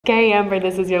Okay, Amber,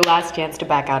 this is your last chance to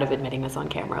back out of admitting this on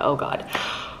camera. Oh God.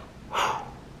 I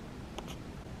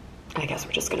guess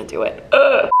we're just gonna do it.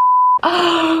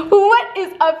 What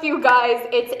is up, you guys?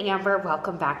 It's Amber.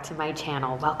 Welcome back to my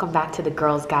channel. Welcome back to the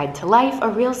Girl's Guide to Life, a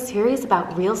real series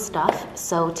about real stuff.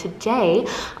 So today,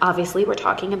 obviously, we're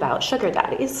talking about sugar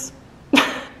daddies.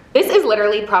 This is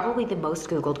literally probably the most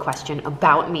Googled question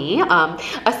about me.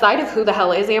 Aside of who the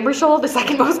hell is Amber Scholl, the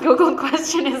second most Googled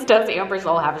question is, does Amber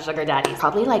Scholl have a sugar daddy?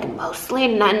 Probably like mostly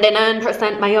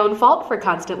 99% my own fault for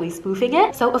constantly spoofing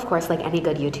it. So of course, like any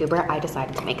good YouTuber, I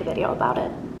decided to make a video about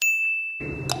it.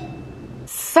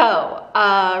 So,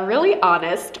 really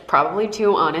honest, probably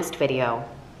too honest video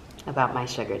about my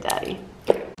sugar daddy.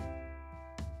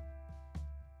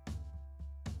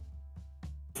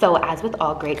 So as with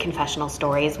all great confessional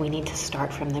stories, we need to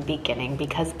start from the beginning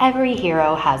because every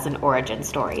hero has an origin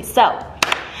story. So,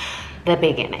 the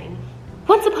beginning.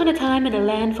 Once upon a time in a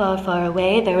land far, far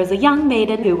away, there was a young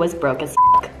maiden who was broke as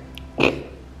f***.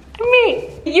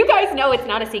 Me. You guys know it's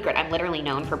not a secret. I'm literally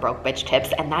known for broke bitch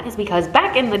tips, and that is because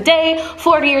back in the day,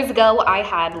 40 years ago, I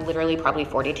had literally probably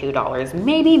 $42,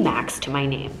 maybe max, to my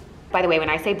name. By the way, when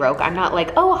I say broke, I'm not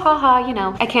like, oh, haha, you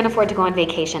know, I can't afford to go on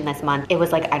vacation this month. It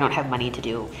was like, I don't have money to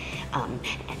do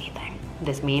anything.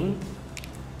 This meme,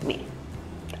 me.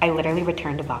 I literally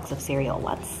returned a box of cereal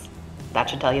once. That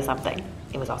should tell you something.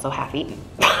 It was also half eaten.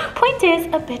 Point is,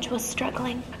 a bitch was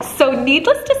struggling. So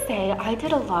needless to say, I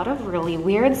did a lot of really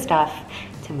weird stuff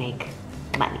to make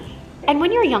money. And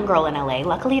when you're a young girl in LA,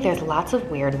 luckily there's lots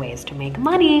of weird ways to make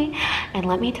money. And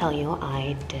let me tell you,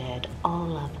 I did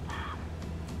all of them.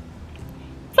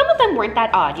 Some of them weren't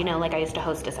that odd, you know, like I used to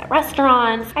hostess at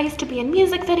restaurants. I used to be in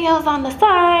music videos on the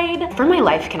side. For my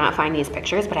life, cannot find these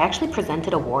pictures, but I actually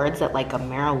presented awards at like a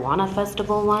marijuana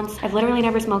festival once. I've literally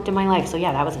never smoked in my life, so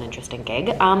yeah, that was an interesting gig.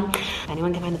 If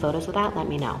anyone can find the photos of that, let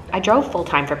me know. I drove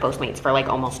full-time for Postmates for like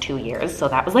almost 2 years, so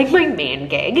that was like my main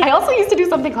gig. I also used to do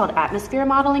something called atmosphere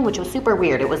modeling, which was super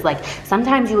weird. It was like,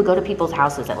 sometimes you would go to people's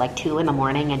houses at like 2 in the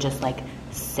morning and just like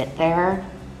sit there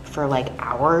for like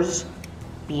hours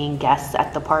being guests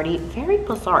at the party. Very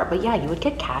bizarre, but yeah, you would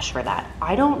get cash for that.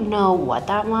 I don't know what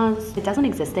that was. It doesn't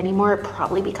exist anymore,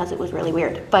 probably because it was really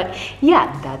weird. But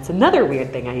yeah, that's another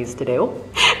weird thing I used to do.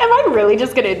 Am I really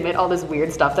just gonna admit all this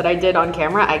weird stuff that I did on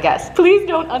camera? I guess. Please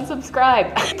don't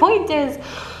unsubscribe. Point is,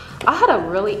 I had a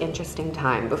really interesting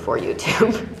time before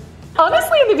YouTube.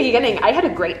 Honestly, in the beginning, I had a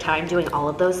great time doing all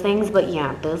of those things, but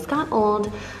yeah, those got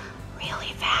old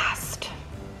really fast.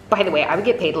 By the way, I would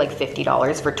get paid like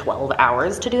 $50 for 12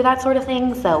 hours to do that sort of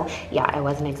thing. So yeah, I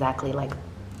wasn't exactly like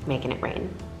making it rain.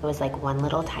 It was like one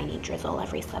little tiny drizzle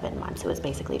every 7 months. It was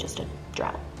basically just a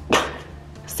drought.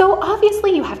 So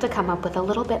obviously you have to come up with a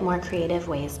little bit more creative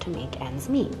ways to make ends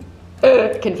meet.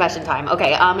 Confession time. Okay,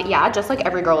 yeah, just like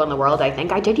every girl in the world, I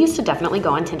think, I did used to definitely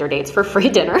go on Tinder dates for free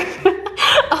dinner.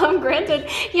 Granted,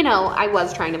 you know, I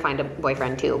was trying to find a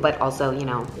boyfriend too, but also, you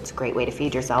know, it's a great way to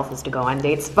feed yourself is to go on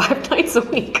dates 5 nights a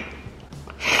week.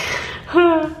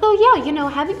 So yeah, you know,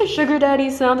 having a sugar daddy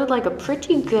sounded like a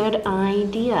pretty good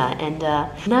idea, and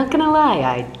not gonna lie,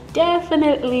 I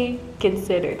definitely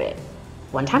considered it.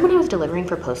 One time when I was delivering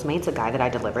for Postmates, a guy that I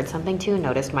delivered something to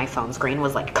noticed my phone screen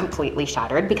was like completely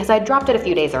shattered because I dropped it a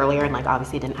few days earlier and like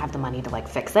obviously didn't have the money to like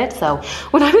fix it. So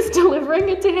when I was delivering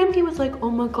it to him, he was like, oh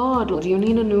my God, do you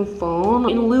need a new phone?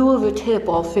 In lieu of a tip,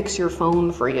 I'll fix your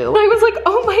phone for you. And I was like,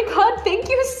 oh my God, thank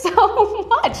you so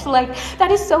much. Like,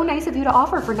 that is so nice of you to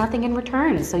offer for nothing in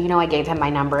return. So, you know, I gave him my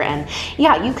number and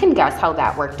yeah, you can guess how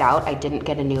that worked out. I didn't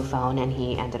get a new phone and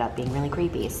he ended up being really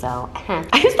creepy. So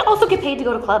I used to also get paid to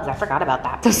go to clubs. I forgot about that.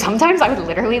 So sometimes I would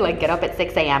literally like get up at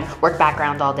 6 a.m., work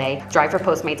background all day, drive for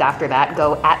Postmates after that,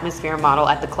 go atmosphere model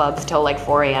at the clubs till like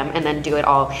 4 a.m. and then do it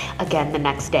all again the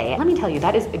next day. Let me tell you,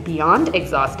 that is beyond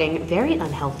exhausting, very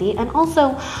unhealthy, and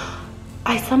also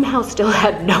I somehow still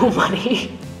had no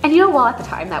money. And you know, while at the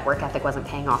time that work ethic wasn't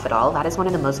paying off at all, that is one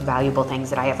of the most valuable things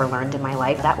that I ever learned in my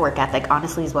life. That work ethic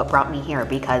honestly is what brought me here,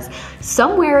 because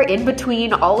somewhere in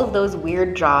between all of those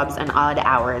weird jobs and odd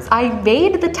hours, I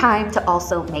made the time to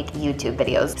also make YouTube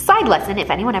videos. Side lesson,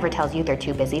 if anyone ever tells you they're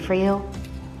too busy for you,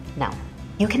 no.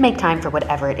 You can make time for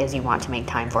whatever it is you want to make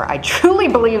time for. I truly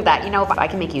believe that. You know, if I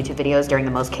can make YouTube videos during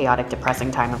the most chaotic, depressing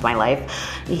time of my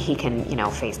life, he can, you know,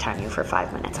 FaceTime you for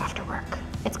 5 minutes after work.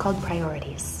 It's called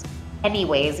priorities.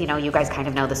 Anyways, you know, you guys kind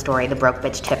of know the story. The broke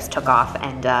bitch tips took off,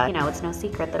 and you know, it's no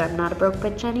secret that I'm not a broke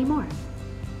bitch anymore.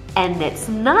 And it's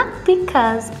not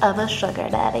because of a sugar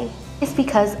daddy. It's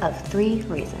because of 3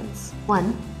 reasons.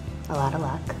 1, a lot of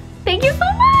luck. Thank you so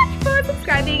much for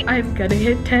subscribing. I'm gonna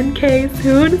hit 10K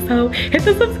soon, so hit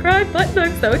the subscribe button.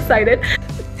 I'm so excited.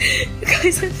 You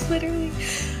guys, I'm literally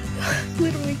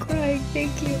Literally crying.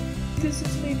 Thank you. This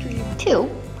is my dream. 2,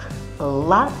 a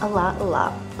lot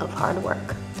of hard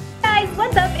work. Guys,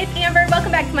 what's up? It's Amber.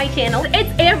 Welcome back to my channel.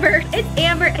 It's Amber. It's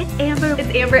Amber. It's Amber.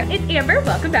 It's Amber. It's Amber.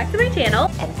 Welcome back to my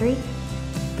channel. And 3,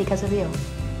 because of you.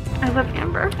 I love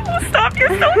Amber. Oh, stop.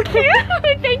 You're so cute.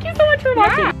 Thank you so much for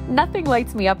watching. Yeah. Nothing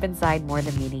lights me up inside more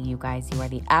than meeting you guys. You are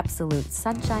the absolute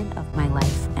sunshine of my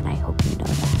life, and I hope you know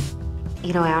that.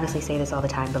 You know, I honestly say this all the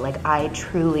time, but like, I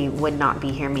truly would not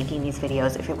be here making these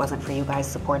videos if it wasn't for you guys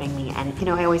supporting me. And you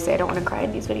know, I always say I don't want to cry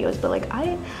in these videos, but like,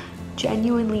 I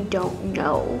genuinely don't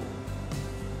know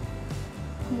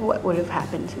what would have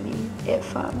happened to me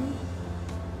if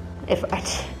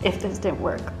this didn't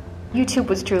work. YouTube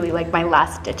was truly like my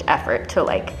last ditch effort to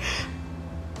like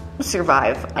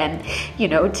survive and, you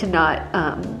know, to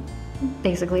not,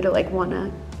 basically to like want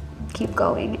to keep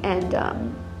going. And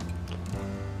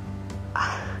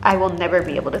I will never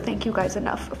be able to thank you guys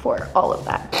enough for all of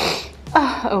that.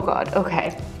 Oh God,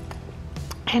 okay.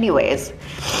 Anyways,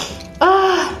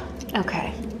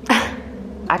 okay.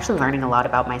 Actually learning a lot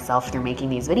about myself through making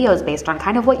these videos based on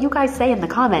kind of what you guys say in the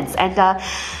comments. And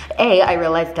I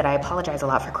realized that I apologize a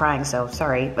lot for crying, so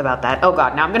sorry about that. Oh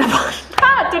God, now I'm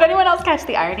gonna, did anyone else catch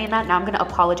the irony in that? Now I'm gonna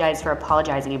apologize for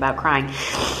apologizing about crying.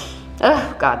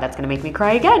 Oh God, that's gonna make me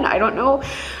cry again. I don't know.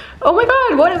 Oh my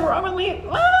God, what is wrong with me?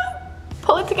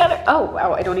 Pull it together. Oh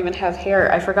wow, I don't even have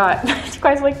hair. I forgot. Do you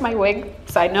guys like my wig?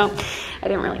 Side note, I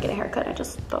didn't really get a haircut. I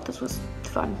just thought this was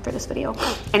fun for this video.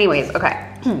 Anyways,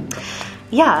 okay.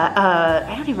 Yeah,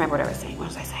 I don't even remember what I was saying. What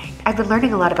was I saying? I've been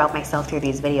learning a lot about myself through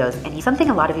these videos, and something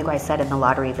a lot of you guys said in the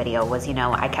lottery video was, you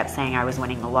know, I kept saying I was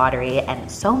winning the lottery, and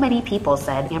so many people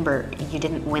said, Amber, you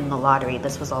didn't win the lottery.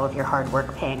 This was all of your hard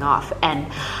work paying off. And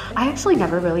I actually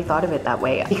never really thought of it that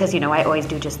way, because, you know, I always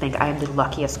do just think I am the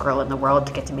luckiest girl in the world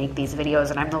to get to make these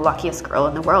videos, and I'm the luckiest girl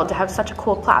in the world to have such a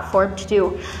cool platform to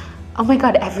do, oh my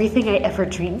God, everything I ever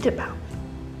dreamed about.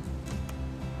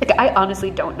 Like, I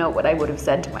honestly don't know what I would have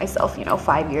said to myself, you know,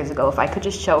 5 years ago if I could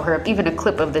just show her even a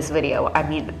clip of this video. I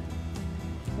mean,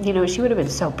 you know, she would have been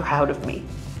so proud of me.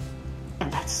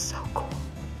 And that's so cool.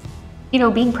 You know,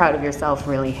 being proud of yourself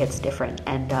really hits different.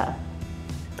 And I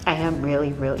am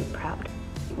really, really proud.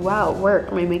 Wow,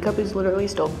 work. My makeup is literally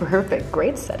still perfect.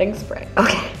 Great setting spray.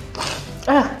 Okay.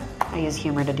 I use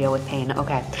humor to deal with pain.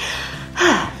 Okay.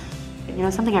 You know,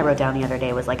 something I wrote down the other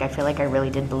day was like, I feel like I really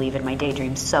did believe in my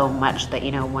daydreams so much that,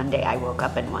 you know, one day I woke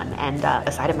up in one. And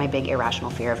aside of my big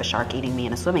irrational fear of a shark eating me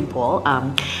in a swimming pool,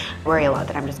 I worry a lot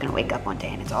that I'm just gonna wake up one day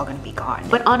and it's all gonna be gone.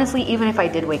 But honestly, even if I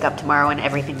did wake up tomorrow and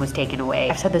everything was taken away,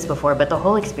 I've said this before, but the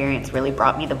whole experience really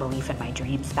brought me the belief in my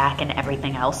dreams back and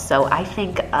everything else. So I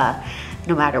think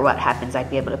no matter what happens, I'd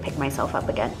be able to pick myself up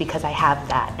again because I have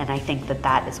that. And I think that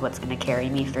that is what's gonna carry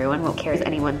me through, and what carries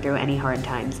anyone through any hard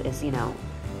times is, you know,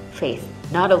 faith.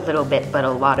 Not a little bit, but a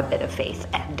lot of bit of faith.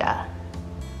 And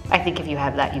I think if you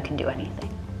have that, you can do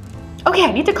anything. Okay,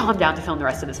 I need to calm down to film the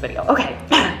rest of this video. Okay.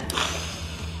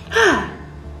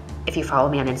 If you follow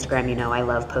me on Instagram, you know I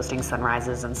love posting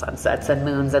sunrises and sunsets and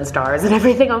moons and stars and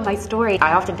everything on my story.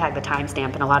 I often tag the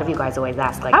timestamp, and a lot of you guys always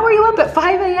ask, like, how are you up at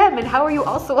 5 a.m. and how are you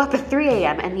also up at 3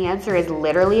 a.m.? And the answer is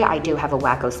literally, I do have a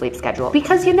wacko sleep schedule.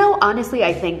 Because, you know, honestly,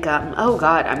 I think, oh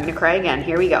God, I'm gonna cry again.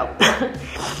 Here we go.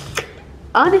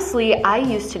 Honestly, I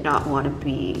used to not want to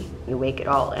be awake at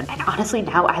all. And honestly,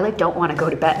 now I like don't want to go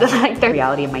to bed. Like, the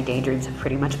reality and my daydreams have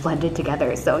pretty much blended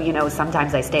together. So, you know,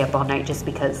 sometimes I stay up all night just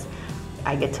because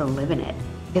I get to live in it.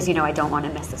 Because, you know, I don't want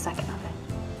to miss a second of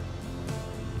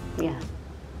it. Yeah.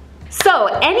 So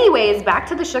anyways, back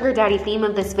to the sugar daddy theme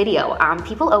of this video.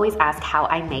 People always ask how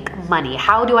I make money.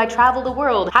 How do I travel the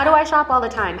world? How do I shop all the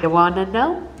time? You wanna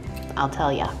know? I'll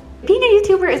tell ya. Being a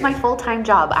YouTuber is my full-time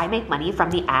job. I make money from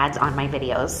the ads on my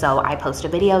videos. So I post a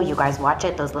video, you guys watch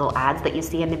it, those little ads that you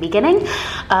see in the beginning,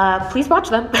 please watch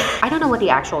them. I don't know what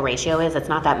the actual ratio is. It's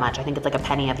not that much. I think it's like a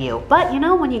penny a view. But you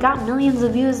know, when you got millions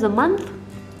of views a month,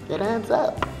 it adds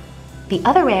up. The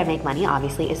other way I make money,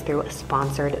 obviously, is through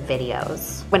sponsored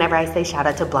videos. Whenever I say shout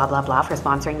out to blah, blah, blah for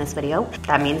sponsoring this video,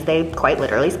 that means they quite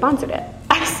literally sponsored it.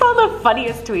 I saw the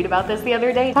funniest tweet about this the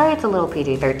other day. Sorry, it's a little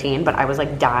PG-13, but I was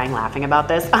like dying laughing about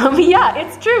this. Yeah,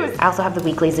 it's true. I also have the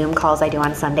weekly Zoom calls I do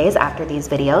on Sundays after these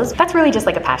videos. That's really just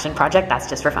like a passion project. That's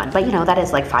just for fun. But you know, that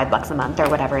is like $5 a month or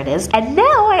whatever it is. And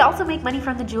now I also make money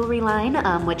from the jewelry line,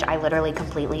 which I literally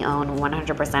completely own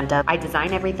 100% of. I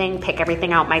design everything, pick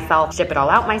everything out myself, ship it all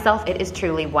out myself. It is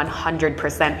truly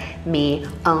 100% me,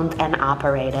 owned and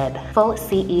operated. Full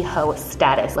CEO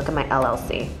status. Look at my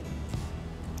LLC.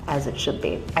 As it should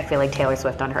be. I feel like Taylor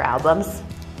Swift on her albums.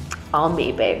 All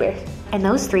me, baby. And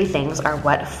those three things are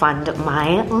what fund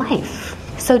my life.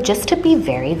 So just to be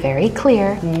very, very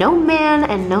clear, no man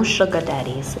and no sugar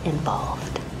daddies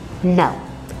involved. No,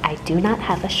 I do not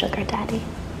have a sugar daddy.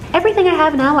 Everything I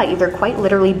have now, I either quite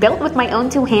literally built with my own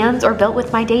two hands or built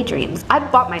with my daydreams. I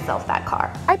bought myself that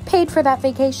car. I paid for that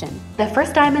vacation. The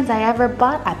first diamonds I ever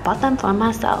bought, I bought them for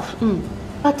myself.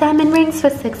 Bought diamond rings for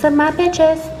 6 of my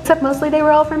bitches, except mostly they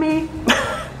were all for me.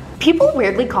 People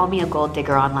weirdly call me a gold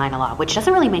digger online a lot, which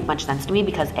doesn't really make much sense to me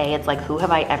because A, it's like, who have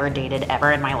I ever dated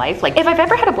ever in my life? Like, if I've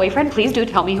ever had a boyfriend, please do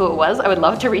tell me who it was. I would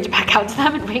love to reach back out to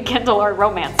them and rekindle our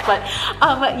romance. But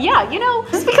yeah, you know,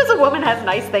 just because a woman has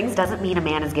nice things doesn't mean a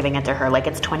man is giving it to her. Like,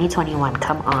 it's 2021,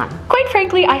 come on. Quite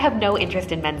frankly, I have no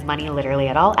interest in men's money literally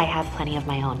at all. I have plenty of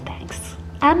my own, thanks.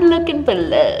 I'm looking for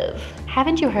love.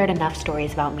 Haven't you heard enough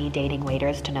stories about me dating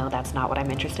waiters to know that's not what I'm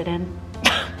interested in?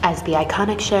 As the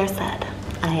iconic Cher said,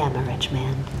 I am a rich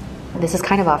man. This is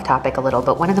kind of off topic a little,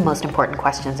 but one of the most important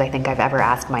questions I think I've ever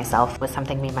asked myself was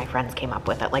something me and my friends came up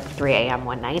with at like 3 a.m.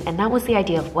 one night, and that was the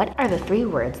idea of what are the 3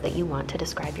 words that you want to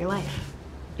describe your life?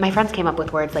 My friends came up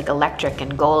with words like electric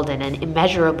and golden and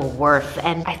immeasurable worth,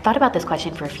 and I thought about this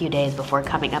question for a few days before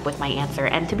coming up with my answer,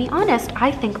 and to be honest,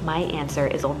 I think my answer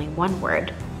is only one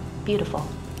word: beautiful.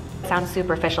 It sounds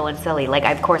superficial and silly. Like,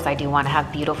 of course I do want to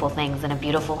have beautiful things and a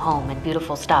beautiful home and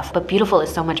beautiful stuff, but beautiful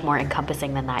is so much more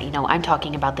encompassing than that. You know, I'm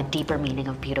talking about the deeper meaning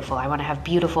of beautiful. I want to have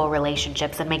beautiful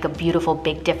relationships and make a beautiful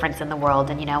big difference in the world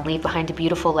and, you know, leave behind a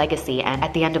beautiful legacy. And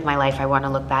at the end of my life, I want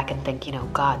to look back and think, you know,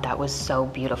 God, that was so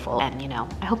beautiful. And, you know,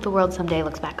 I hope the world someday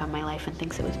looks back on my life and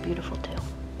thinks it was beautiful too.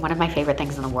 One of my favorite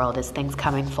things in the world is things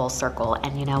coming full circle.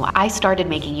 And you know, I started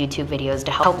making YouTube videos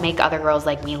to help make other girls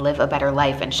like me live a better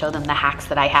life and show them the hacks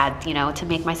that I had, you know, to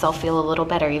make myself feel a little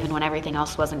better even when everything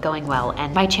else wasn't going well.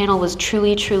 And my channel was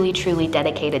truly, truly, truly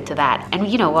dedicated to that. And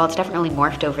you know, while it's definitely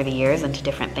morphed over the years into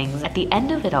different things, at the end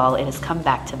of it all, it has come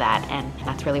back to that. And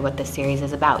that's really what this series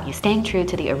is about. You staying true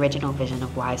to the original vision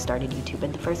of why I started YouTube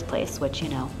in the first place, which, you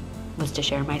know, was to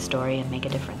share my story and make a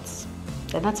difference.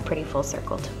 And that's pretty full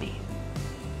circle to me.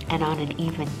 And on an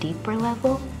even deeper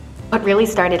level, what really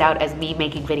started out as me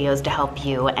making videos to help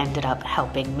you ended up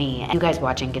helping me. And you guys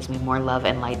watching gives me more love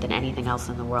and light than anything else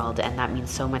in the world, and that means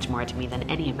so much more to me than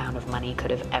any amount of money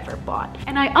could have ever bought.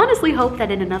 And I honestly hope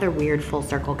that in another weird full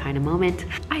circle kind of moment,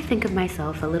 I think of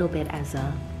myself a little bit as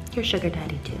your sugar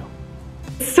daddy too.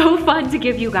 It's so fun to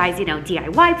give you guys, you know,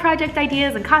 DIY project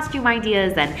ideas and costume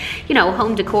ideas and, you know,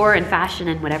 home decor and fashion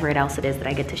and whatever else it is that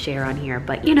I get to share on here.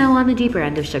 But, you know, on the deeper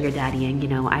end of sugar daddying, you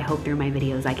know, I hope through my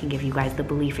videos I can give you guys the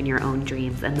belief in your own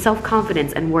dreams and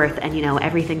self-confidence and worth and, you know,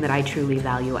 everything that I truly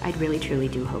value. I really, truly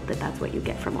do hope that that's what you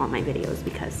get from all my videos,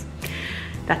 because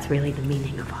that's really the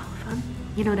meaning of all of them.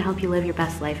 You know, to help you live your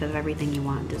best life of everything you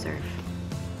want and deserve.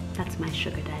 That's my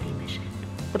sugar daddy mission.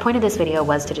 The point of this video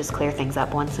was to just clear things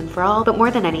up once and for all, but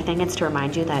more than anything, it's to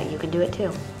remind you that you can do it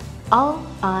too. All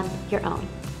on your own.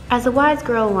 As a wise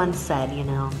girl once said, you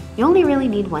know, you only really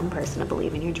need one person to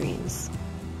believe in your dreams,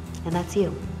 and that's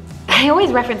you. I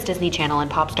always reference Disney Channel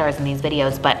and pop stars in these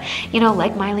videos, but, you know,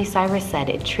 like Miley Cyrus said,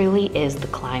 it truly is the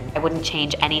climb. I wouldn't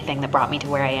change anything that brought me to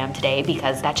where I am today,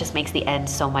 because that just makes the end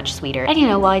so much sweeter. And you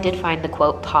know, while I did find the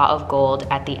quote, "pot of gold"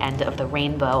 at the end of the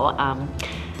rainbow,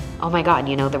 oh my God,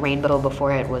 you know, the rainbow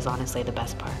before it was honestly the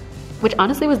best part. Which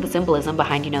honestly was the symbolism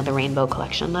behind, you know, the rainbow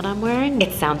collection that I'm wearing.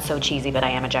 It sounds so cheesy, but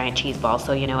I am a giant cheese ball,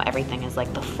 so, you know, everything is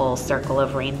like the full circle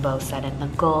of rainbow set in the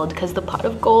gold, because the pot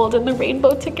of gold and the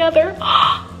rainbow together.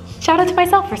 Shout out to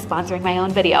myself for sponsoring my own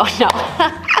video. No.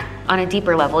 On a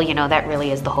deeper level, you know, that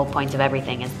really is the whole point of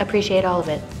everything, is appreciate all of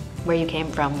it. Where you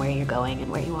came from, where you're going,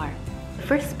 and where you are. The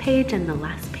first page and the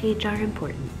last page are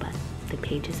important, but the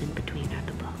pages in between are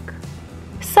the book.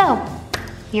 So,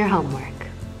 your homework.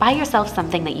 Buy yourself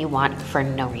something that you want for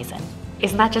no reason.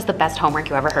 Isn't that just the best homework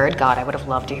you ever heard? God, I would have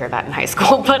loved to hear that in high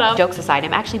school. But jokes aside,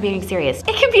 I'm actually being serious.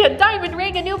 It can be a diamond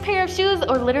ring, a new pair of shoes,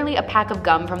 or literally a pack of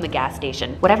gum from the gas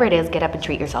station. Whatever it is, get up and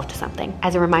treat yourself to something.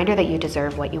 As a reminder that you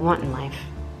deserve what you want in life,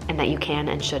 and that you can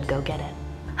and should go get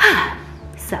it.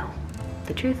 So,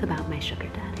 the truth about my sugar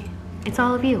daddy. It's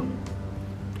all of you.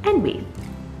 And me.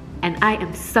 And I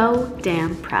am so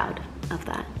damn proud of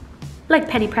that. Like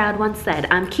Penny Proud once said,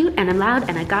 I'm cute and I'm loud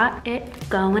and I got it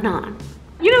going on.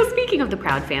 You know, speaking of the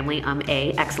Proud family,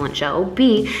 A, excellent show.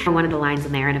 B, one of the lines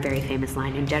in there, and a very famous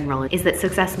line in general, is that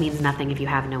success means nothing if you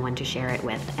have no one to share it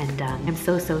with. And I'm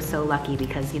so lucky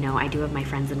because, you know, I do have my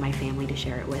friends and my family to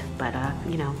share it with, but,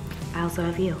 you know, I also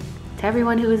have you. To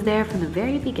everyone who was there from the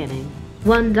very beginning.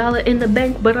 $1 in the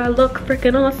bank, but I look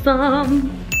freaking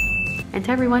awesome. And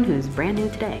to everyone who's brand new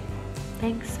today,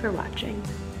 thanks for watching.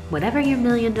 Whatever your $1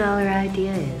 million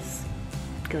idea is,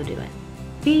 go do it.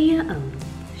 Be your own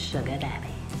sugar daddy.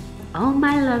 All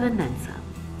my love and then some.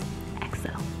 XO.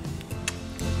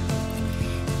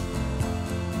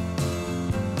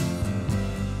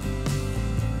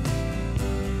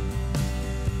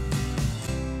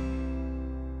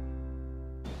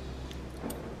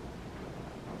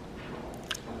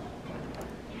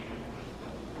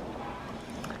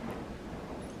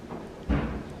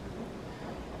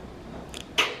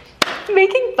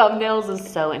 Making thumbnails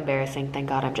is so embarrassing. Thank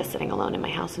God I'm just sitting alone in my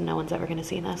house and no one's ever gonna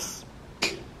see this.